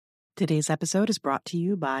Today's episode is brought to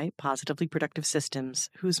you by Positively Productive Systems,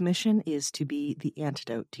 whose mission is to be the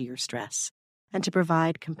antidote to your stress and to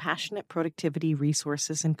provide compassionate productivity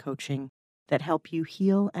resources and coaching that help you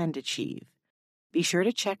heal and achieve. Be sure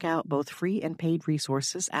to check out both free and paid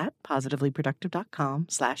resources at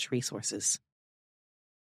positivelyproductive.com/resources.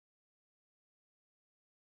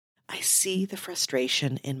 I see the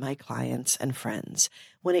frustration in my clients and friends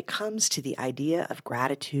when it comes to the idea of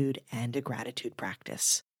gratitude and a gratitude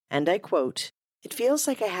practice. And I quote, "It feels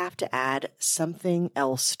like I have to add something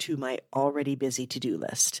else to my already busy to-do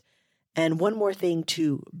list. And one more thing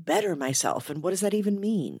to better myself. And what does that even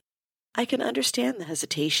mean?" I can understand the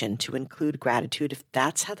hesitation to include gratitude if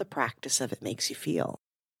that's how the practice of it makes you feel.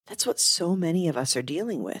 That's what so many of us are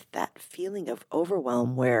dealing with, that feeling of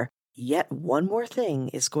overwhelm where yet one more thing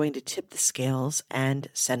is going to tip the scales and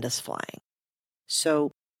send us flying.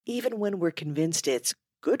 So even when we're convinced it's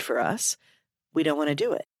good for us, we don't want to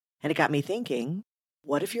do it. And it got me thinking,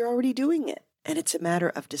 what if you're already doing it and it's a matter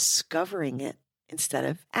of discovering it instead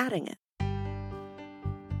of adding it?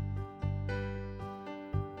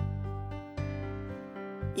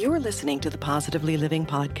 You're listening to the Positively Living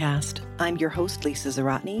Podcast. I'm your host, Lisa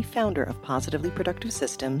Zawrotny, founder of Positively Productive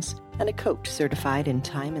Systems and a coach certified in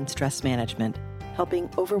time and stress management, helping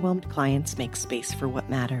overwhelmed clients make space for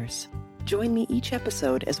what matters. Join me each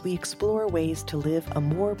episode as we explore ways to live a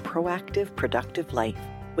more proactive, productive life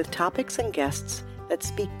with topics and guests that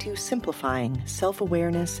speak to simplifying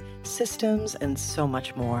self-awareness, systems, and so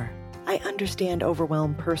much more. I understand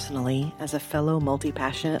overwhelm personally as a fellow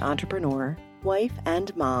multi-passionate entrepreneur, wife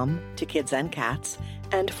and mom to kids and cats,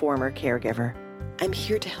 and former caregiver. I'm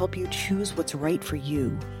here to help you choose what's right for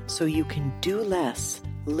you so you can do less,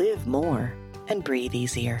 live more, and breathe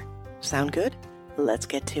easier. Sound good? Let's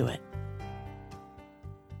get to it.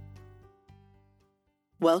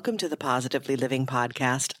 Welcome to the Positively Living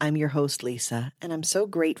Podcast. I'm your host, Lisa, and I'm so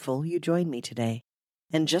grateful you joined me today.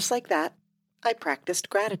 And just like that, I practiced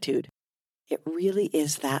gratitude. It really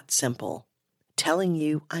is that simple. Telling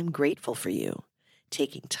you I'm grateful for you,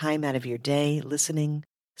 taking time out of your day, listening,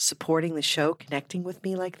 supporting the show, connecting with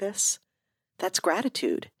me like this. That's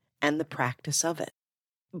gratitude and the practice of it.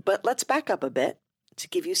 But let's back up a bit to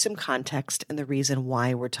give you some context and the reason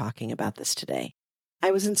why we're talking about this today. I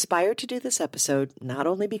was inspired to do this episode not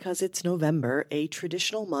only because it's November, a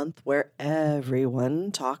traditional month where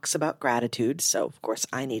everyone talks about gratitude, so of course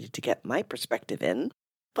I needed to get my perspective in,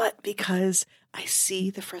 but because I see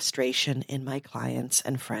the frustration in my clients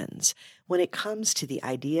and friends when it comes to the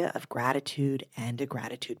idea of gratitude and a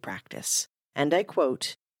gratitude practice. And I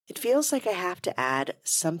quote, "It feels like I have to add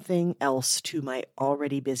something else to my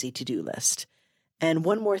already busy to-do list. And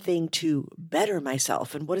one more thing to better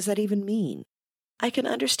myself. And what does that even mean?" I can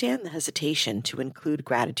understand the hesitation to include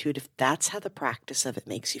gratitude if that's how the practice of it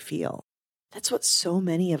makes you feel. That's what so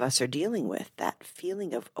many of us are dealing with, that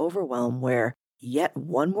feeling of overwhelm where yet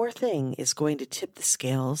one more thing is going to tip the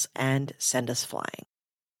scales and send us flying.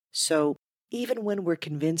 So even when we're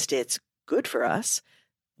convinced it's good for us,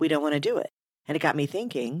 we don't want to do it. And it got me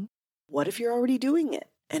thinking, what if you're already doing it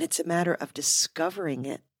and it's a matter of discovering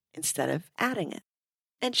it instead of adding it?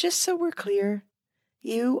 And just so we're clear,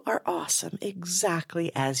 you are awesome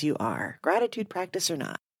exactly as you are, gratitude practice or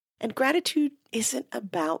not. And gratitude isn't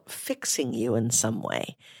about fixing you in some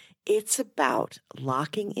way. It's about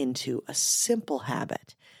locking into a simple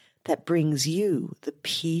habit that brings you the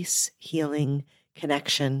peace, healing,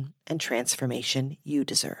 connection, and transformation you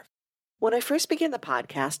deserve. When I first began the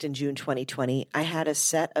podcast in June 2020, I had a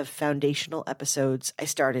set of foundational episodes I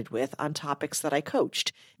started with on topics that I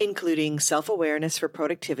coached, including self-awareness for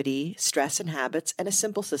productivity, stress and habits, and a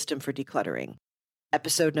simple system for decluttering.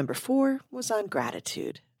 Episode number 4 was on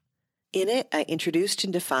gratitude. In it, I introduced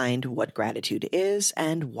and defined what gratitude is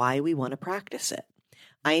and why we want to practice it.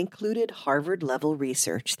 I included Harvard-level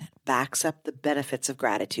research that backs up the benefits of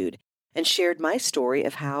gratitude and shared my story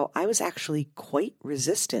of how I was actually quite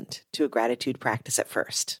resistant to a gratitude practice at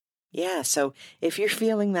first. Yeah, so if you're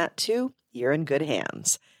feeling that too, you're in good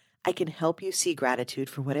hands. I can help you see gratitude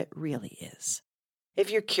for what it really is.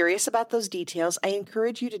 If you're curious about those details, I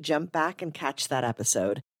encourage you to jump back and catch that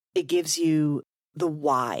episode. It gives you the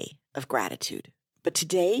why of gratitude. But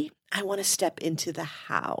today, I want to step into the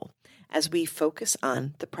how as we focus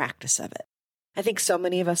on the practice of it. I think so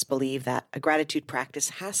many of us believe that a gratitude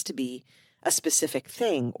practice has to be a specific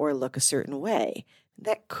thing or look a certain way.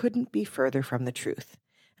 That couldn't be further from the truth.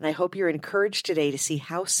 And I hope you're encouraged today to see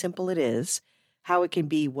how simple it is, how it can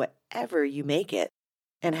be whatever you make it,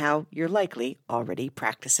 and how you're likely already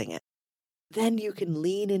practicing it. Then you can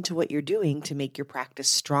lean into what you're doing to make your practice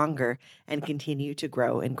stronger and continue to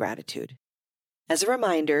grow in gratitude. As a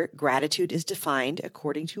reminder, gratitude is defined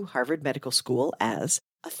according to Harvard Medical School as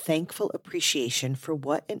a thankful appreciation for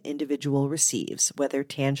what an individual receives, whether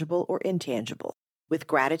tangible or intangible. With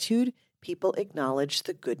gratitude, people acknowledge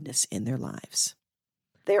the goodness in their lives.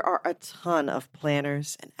 There are a ton of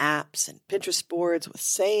planners and apps and Pinterest boards with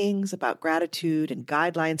sayings about gratitude and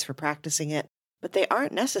guidelines for practicing it, but they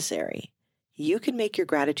aren't necessary. You can make your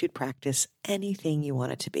gratitude practice anything you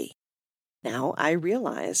want it to be. Now, I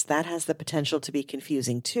realize that has the potential to be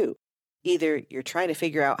confusing too. Either you're trying to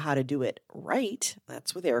figure out how to do it right,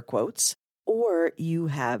 that's with air quotes, or you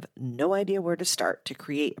have no idea where to start to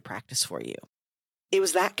create a practice for you. It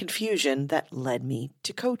was that confusion that led me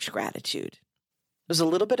to Coach Gratitude. It was a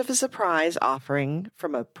little bit of a surprise offering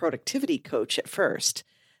from a productivity coach at first,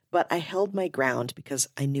 but I held my ground because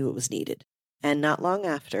I knew it was needed. And not long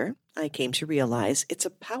after, I came to realize it's a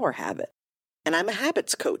power habit. And I'm a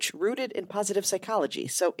habits coach rooted in positive psychology,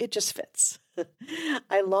 so it just fits.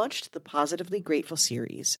 I launched the Positively Grateful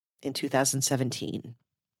series in 2017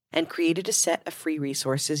 and created a set of free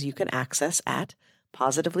resources you can access at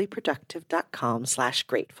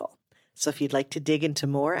positivelyproductive.com/grateful. So if you'd like to dig into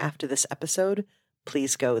more after this episode,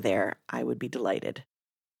 please go there. I would be delighted.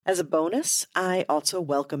 As a bonus, I also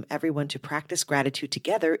welcome everyone to practice gratitude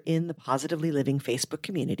together in the Positively Living Facebook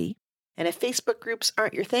community. And if Facebook groups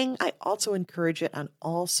aren't your thing, I also encourage it on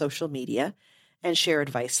all social media and share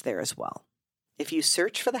advice there as well. If you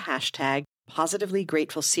search for the hashtag Positively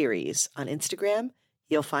Grateful Series on Instagram,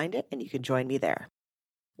 you'll find it and you can join me there.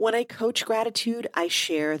 When I coach gratitude, I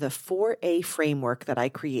share the 4A framework that I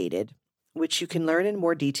created, which you can learn in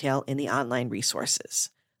more detail in the online resources.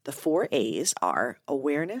 The 4 A's are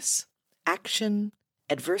awareness, action,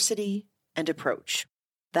 adversity, and approach.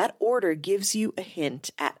 That order gives you a hint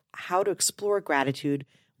at how to explore gratitude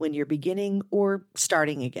when you're beginning or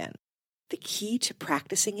starting again. The key to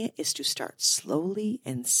practicing it is to start slowly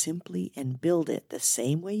and simply and build it the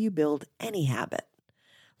same way you build any habit.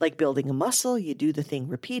 Like building a muscle, you do the thing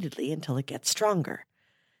repeatedly until it gets stronger.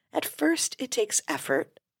 At first, it takes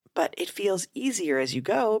effort, but it feels easier as you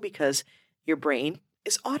go because your brain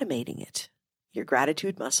is automating it. Your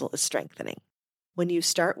gratitude muscle is strengthening. When you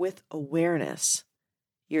start with awareness,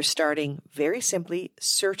 you're starting very simply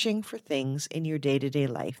searching for things in your day-to-day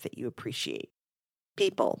life that you appreciate.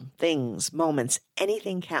 People, things, moments,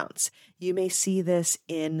 anything counts. You may see this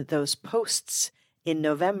in those posts in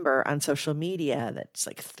November on social media that's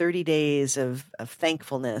like 30 days of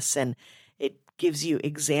thankfulness, and it gives you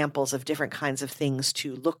examples of different kinds of things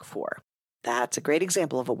to look for. That's a great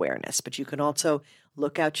example of awareness, but you can also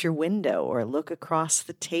look out your window or look across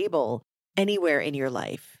the table. Anywhere in your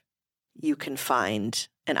life, you can find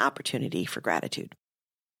an opportunity for gratitude.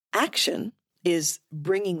 Action is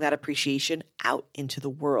bringing that appreciation out into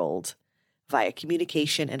the world via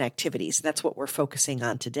communication and activities. That's what we're focusing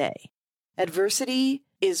on today. Adversity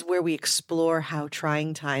is where we explore how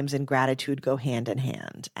trying times and gratitude go hand in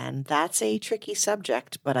hand. And that's a tricky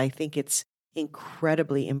subject, but I think it's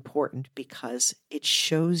incredibly important because it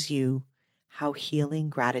shows you how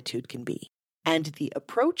healing gratitude can be. And the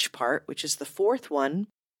approach part, which is the fourth one,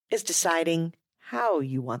 is deciding how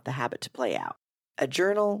you want the habit to play out. A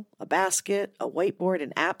journal, a basket, a whiteboard,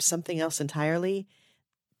 an app, something else entirely.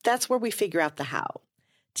 That's where we figure out the how.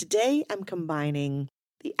 Today, I'm combining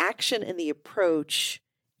the action and the approach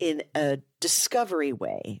in a discovery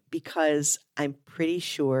way because I'm pretty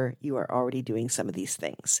sure you are already doing some of these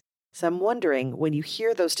things. So I'm wondering, when you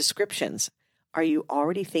hear those descriptions, are you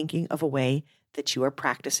already thinking of a way that you are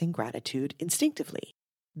practicing gratitude instinctively?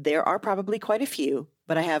 There are probably quite a few,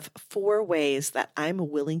 but I have 4 ways that I'm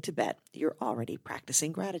willing to bet you're already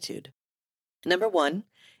practicing gratitude. Number 1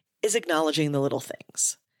 is acknowledging the little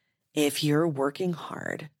things. If you're working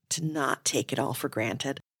hard to not take it all for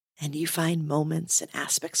granted and you find moments and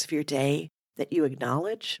aspects of your day that you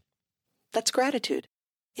acknowledge, that's gratitude.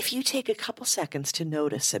 If you take a couple seconds to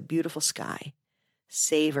notice a beautiful sky,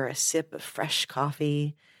 savor a sip of fresh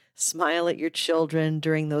coffee, smile at your children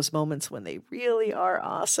during those moments when they really are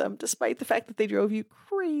awesome, despite the fact that they drove you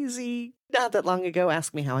crazy not that long ago,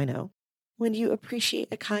 ask me how I know. When you appreciate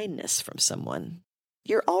a kindness from someone,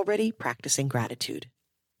 you're already practicing gratitude.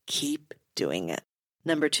 Keep doing it.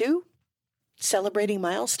 Number 2, celebrating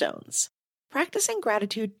milestones. Practicing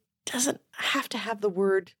gratitude doesn't have to have the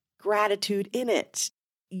word gratitude in it.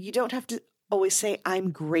 You don't have to always say,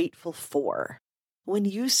 I'm grateful for. When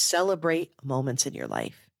you celebrate moments in your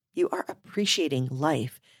life, you are appreciating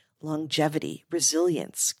life, longevity,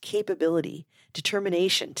 resilience, capability,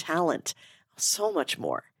 determination, talent, so much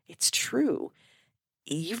more. It's true.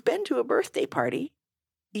 You've been to a birthday party.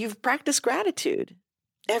 You've practiced gratitude.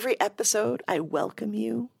 Every episode, I welcome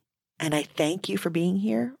you And I thank you for being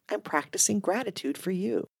here. I'm practicing gratitude for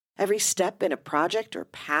you. Every step in a project or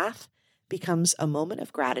path becomes a moment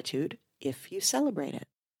of gratitude if you celebrate it.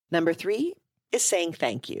 Number 3 is saying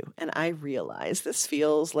thank you. And I realize this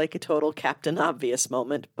feels like a total Captain Obvious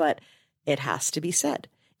moment, but it has to be said.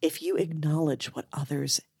 If you acknowledge what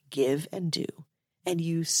others give and do, and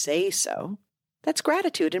you say so, that's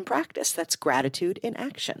gratitude in practice. That's gratitude in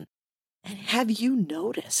action. And have you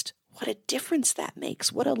noticed what a difference that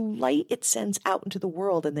makes? What a light it sends out into the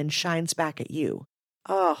world and then shines back at you.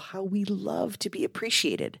 Oh, how we love to be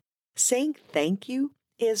appreciated. Saying thank you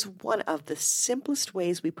is one of the simplest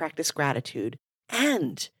ways we practice gratitude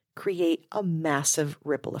and create a massive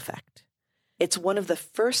ripple effect. It's one of the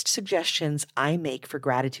first suggestions I make for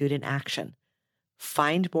gratitude in action.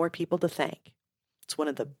 Find more people to thank. It's one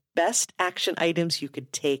of the best action items you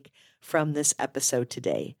could take from this episode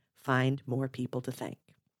today. Find more people to thank.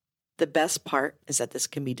 The best part is that this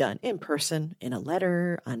can be done in person, in a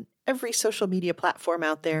letter, on every social media platform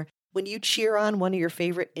out there. When you cheer on one of your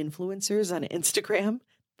favorite influencers on Instagram,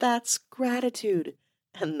 that's gratitude.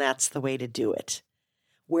 And that's the way to do it.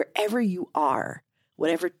 Wherever you are,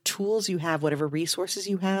 whatever tools you have, whatever resources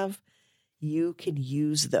you have, you can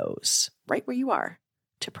use those right where you are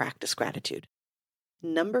to practice gratitude.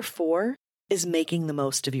 Number 4 is making the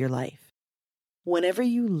most of your life. Whenever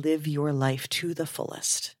you live your life to the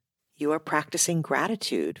fullest, you are practicing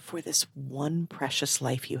gratitude for this one precious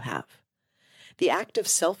life you have. The act of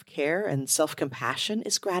self-care and self-compassion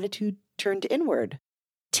is gratitude turned inward.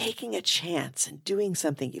 Taking a chance and doing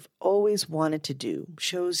something you've always wanted to do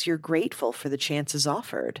shows you're grateful for the chances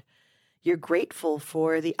offered. You're grateful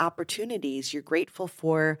for the opportunities. You're grateful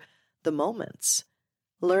for the moments.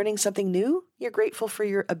 Learning something new, you're grateful for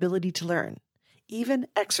your ability to learn. Even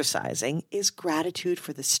exercising is gratitude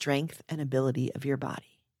for the strength and ability of your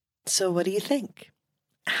body. So what do you think?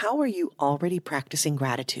 How are you already practicing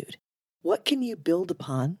gratitude? What can you build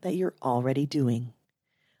upon that you're already doing?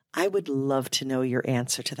 I would love to know your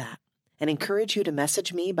answer to that and encourage you to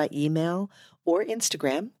message me by email or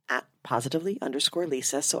Instagram at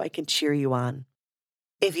positively_Lisa so I can cheer you on.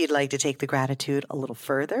 If you'd like to take the gratitude a little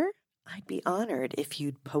further, I'd be honored if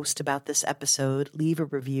you'd post about this episode, leave a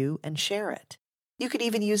review, and share it. You could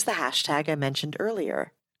even use the hashtag I mentioned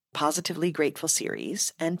earlier, Positively Grateful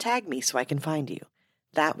Series, and tag me so I can find you.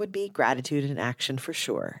 That would be gratitude in action for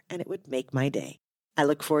sure, and it would make my day. I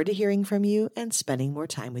look forward to hearing from you and spending more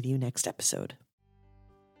time with you next episode.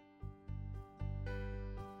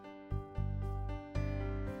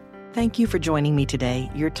 Thank you for joining me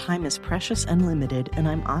today. Your time is precious and limited, and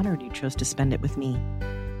I'm honored you chose to spend it with me.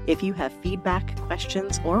 If you have feedback,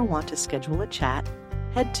 questions, or want to schedule a chat,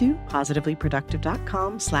 head to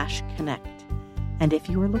positivelyproductive.com/connect. And if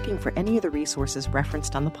you are looking for any of the resources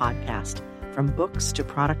referenced on the podcast, from books to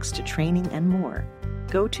products to training and more,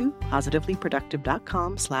 go to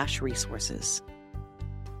positivelyproductive.com/resources.